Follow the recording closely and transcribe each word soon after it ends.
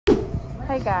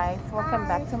Hi guys, welcome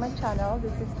back to my channel.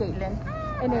 This is Caitlin.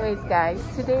 Anyways guys,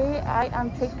 today I am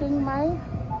taking my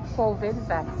COVID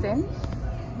vaccine.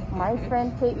 My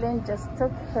friend Caitlin just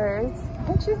took hers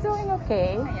and she's doing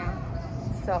okay.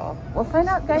 So we'll find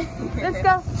out guys. Let's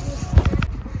go.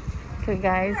 Okay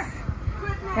guys,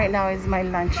 right now is my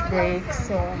lunch break,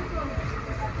 so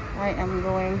I am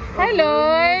going. Hi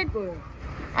Lloyd!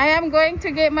 I am going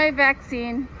to get my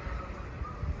vaccine.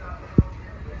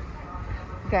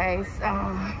 Guys,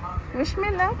 wish me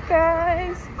luck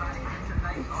guys.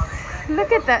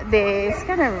 Look at that day. It's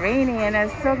kind of rainy and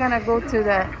I'm still gonna go to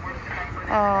the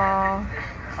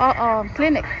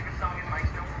clinic.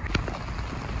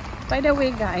 By the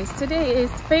way guys, today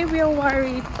is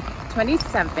February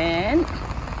 27th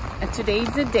and today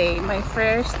is the day my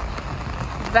first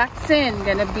vaccine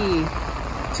gonna be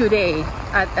today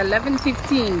at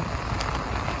 11:15,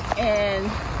 and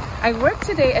I work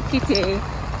today at KTA,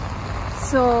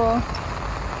 so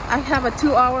I have a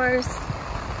 2 hours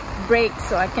break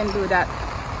so I can do that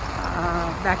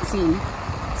vaccine.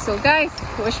 So guys,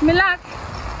 wish me luck.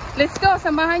 Let's go,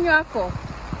 samahan nyo ako.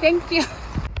 Thank you.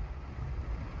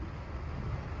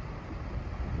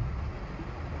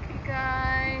 Okay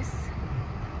guys,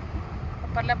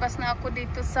 papalabas na ako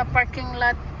dito sa parking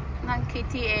lot ng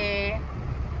KTA.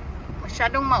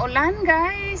 Masyadong maulan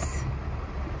guys,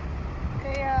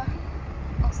 kaya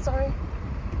sorry.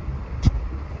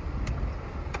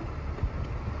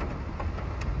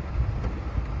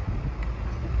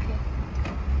 Okay,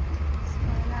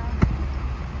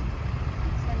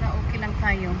 sana okay lang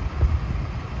tayo.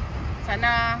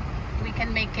 Sana we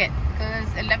can make it because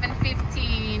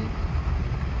 11:15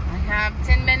 I have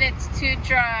 10 minutes to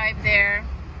drive there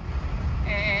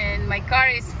and my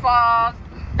car is fogged.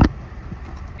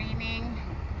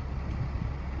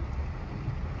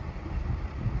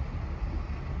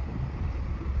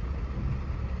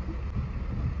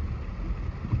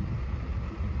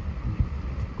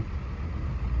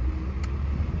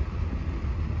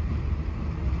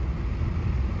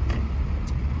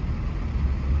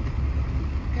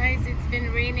 Guys, it's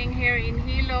been raining here in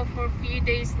Hilo for a few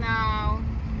days now.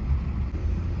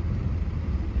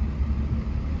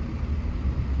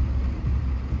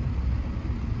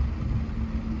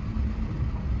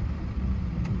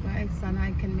 Guys, sana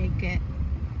I can make it.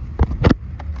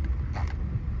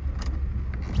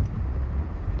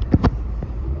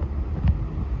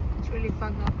 It's really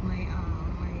fogged up my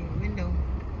my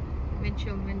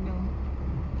windshield window.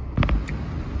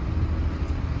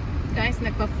 Guys,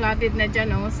 nagpa-flooded na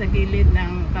dyan sa gilid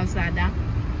ng kalsada.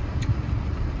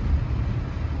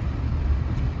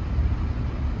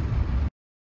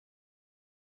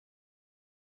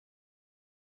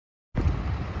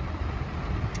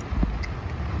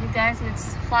 You guys,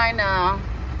 let's find a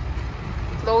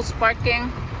close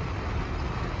parking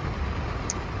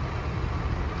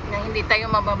na hindi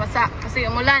tayo mababasa kasi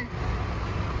umulan.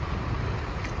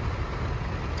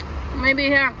 Maybe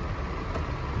here.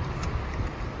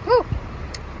 Woo!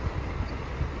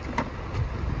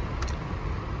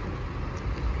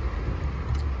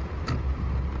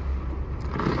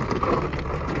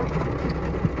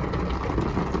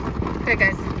 Okay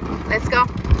guys, let's go.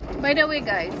 By the way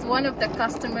guys, one of the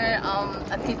customer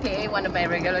at TTA, one of my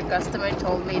regular customer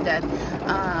told me that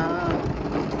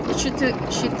she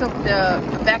took the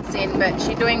vaccine but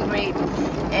she's doing great,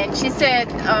 and she said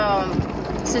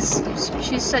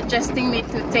she's suggesting me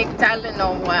to take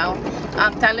Tylenol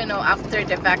Tylenol after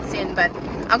the vaccine, but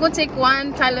I'll go take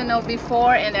one Tylenol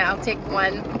before and then I'll take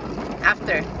one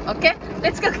after. Okay,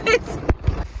 let's go guys.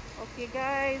 Okay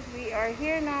guys, we are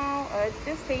here now at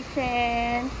the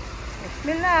station. Wish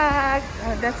me luck.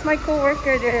 That's my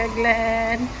co-worker there,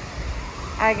 Glenn.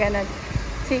 I'm gonna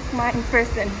take mine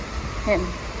first and him.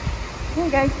 Hey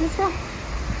guys, let's go.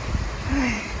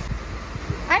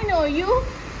 I know you.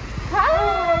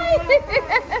 Hi!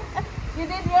 You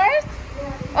did yours?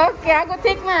 Okay, I'll go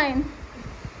take mine.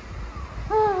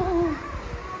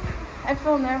 I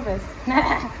feel nervous.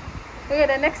 Look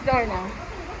at the next door now.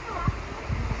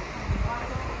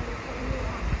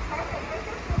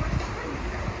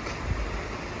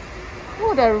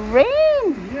 Oh, the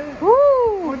rain! Yeah.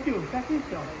 Woo! What you? Second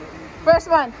shot.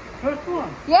 First one. First one.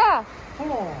 Yeah.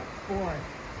 Oh boy.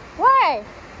 Why?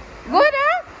 Good,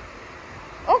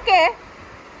 huh? Okay.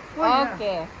 Oh, yeah.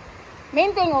 Okay.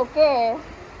 Main thing, okay.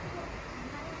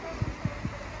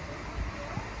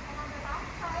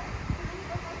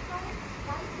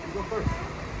 Go first.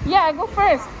 Yeah, I go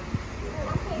first.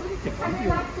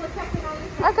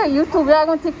 I got YouTube. I'm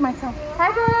gonna take myself.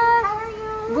 Hi, guys. How are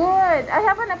you? Good. I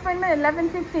have an appointment at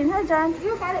 11:15. Hi, John.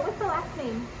 You got it. What's the last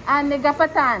name? And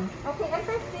Negapatan. Okay, and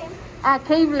first name?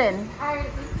 Cavelin. Alright,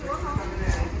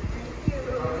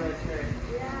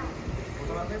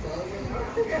 Coming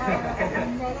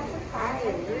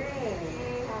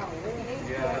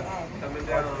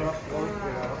down.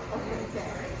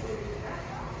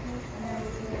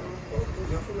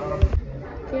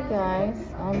 Okay guys,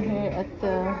 I'm here at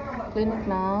the clinic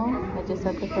now. I just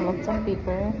have to fill up some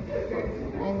paper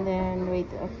and then wait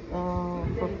for...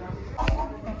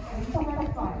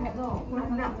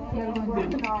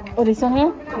 Oh, this one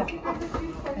here?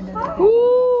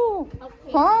 Ooh!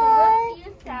 Hi! See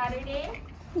you Saturday.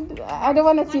 I don't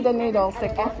want to see the needles.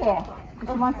 Like, okay. She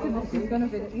wants to, she's gonna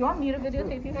video. You want me to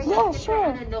videotape you? Yeah,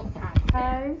 sure.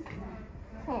 Guys.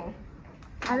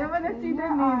 I don't want to see the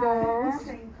needles.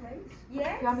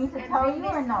 Yes. You want me to tell you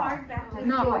or not?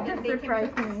 No, just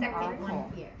surprise me. Second one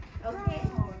here. Okay.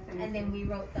 And then we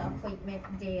wrote the appointment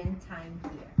day and time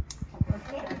here.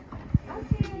 Okay.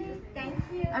 Okay. Thank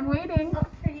you. I'm waiting. Oh,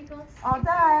 here you go. All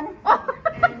done.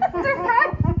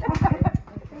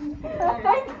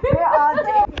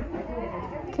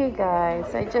 Okay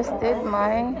guys, I just did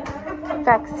my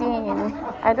vaccine.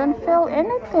 I don't feel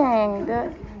anything.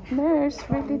 The nurse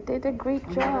really did a great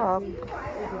job.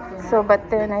 So, but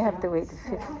then I have to wait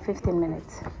 15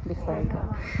 minutes before I go.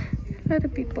 A lot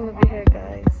of people over here,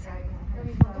 guys.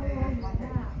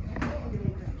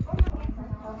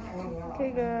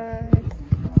 Okay guys.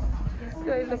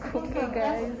 Do I look okay,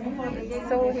 guys?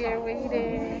 So here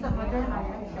waiting.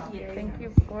 Thank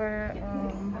you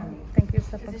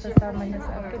sa pagsasama niyo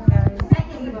sa akin, guys,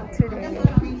 today.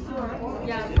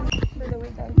 By the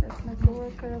way, guys, that's my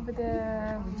coworker over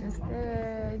there. We just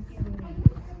did.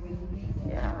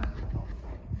 Yeah.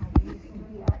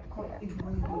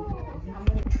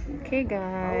 Okay,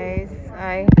 guys,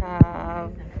 I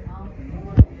have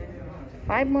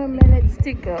 5 more minutes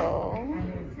to go,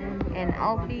 and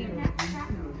I'll be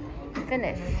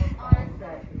finished.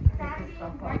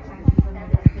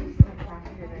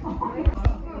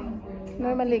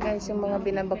 Normally guys, yung mga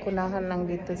binabakunahan lang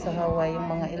dito sa Hawaii, yung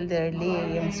mga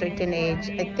elderly, yung certain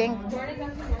age, I think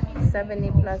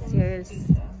 70 plus years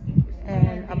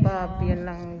and above, yun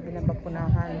lang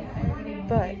binabakunahan.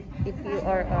 But if you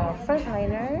are a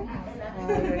frontliner,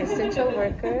 you're an essential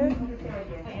worker,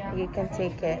 you can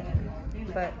take it.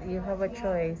 But you have a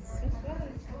choice.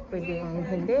 Pwedeng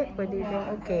hindi, pwedeng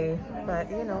okay. But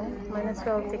you know, might as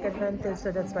well take advantage. So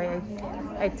that's why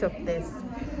I took this.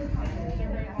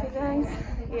 Okay guys,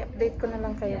 i-update ko na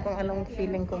lang kayo kung anong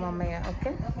feeling ko mamaya,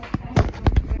 okay?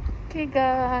 Okay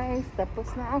guys, tapos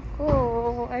na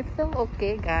ako. I feel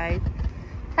okay guys.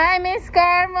 Hi Miss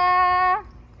Karma!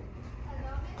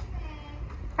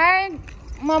 Hi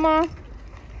Mama!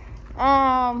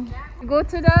 Go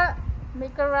to the,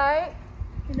 make a right.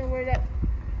 You know where that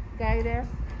guy there?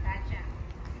 Gotcha.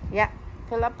 Yeah,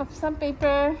 fill up some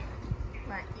paper.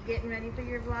 What, you getting ready for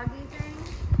your vloggy thing?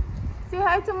 Say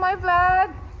hi to my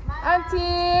vlog,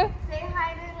 Auntie. Say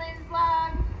hi to Lynn's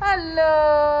vlog.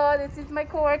 Hello, this is my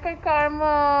coworker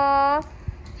Karma.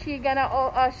 She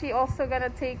also gonna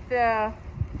take the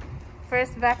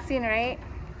first vaccine, right?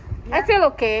 Yep. I feel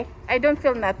okay. I don't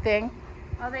feel nothing.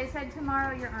 Oh, they said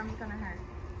tomorrow your arm's gonna hurt.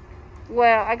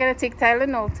 Well, I'm gonna take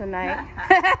Tylenol tonight.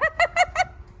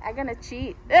 I'm gonna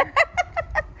cheat.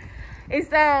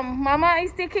 Is Mama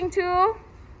is taking too?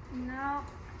 No,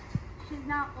 she's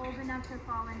not old enough to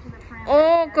fall into the parameters.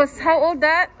 Oh, cause how old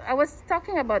that? I was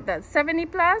talking about that. 70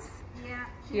 plus? Yeah,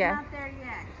 she's Yeah. not there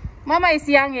yet. Mama is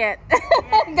young yet.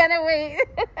 I'm gonna wait.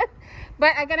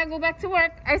 But I'm gonna go back to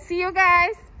work. I see you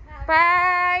guys.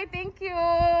 Bye. Thank you.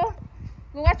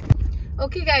 Go watch.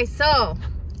 Okay guys, so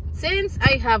since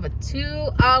I have a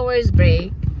 2 hours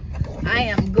break,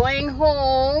 I am going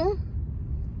home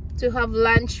to have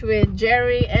lunch with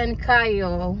Jerry and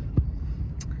Kyle.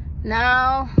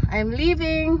 Now I'm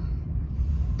leaving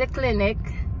the clinic,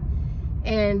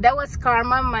 and that was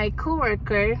Karma, my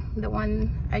coworker, the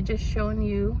one I just shown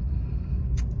you.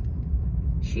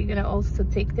 She's gonna also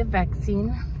take the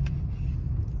vaccine.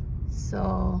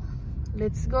 So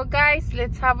let's go guys,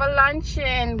 let's have a lunch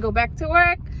and go back to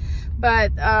work.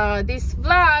 But this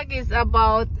vlog is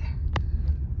about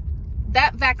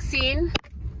that vaccine.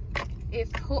 If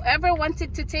whoever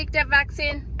wanted to take that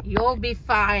vaccine, you'll be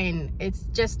fine. It's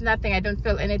just nothing. I don't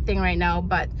feel anything right now,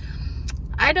 but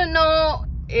I don't know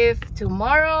if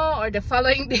tomorrow or the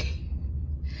following day.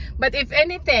 But if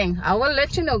anything, I will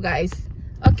let you know guys.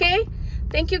 Okay,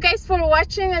 thank you guys for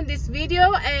watching on this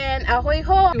video, and ahoy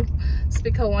ho.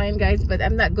 Speak Hawaiian guys, but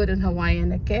I'm not good on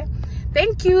Hawaiian. Okay,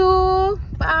 thank you.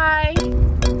 Bye.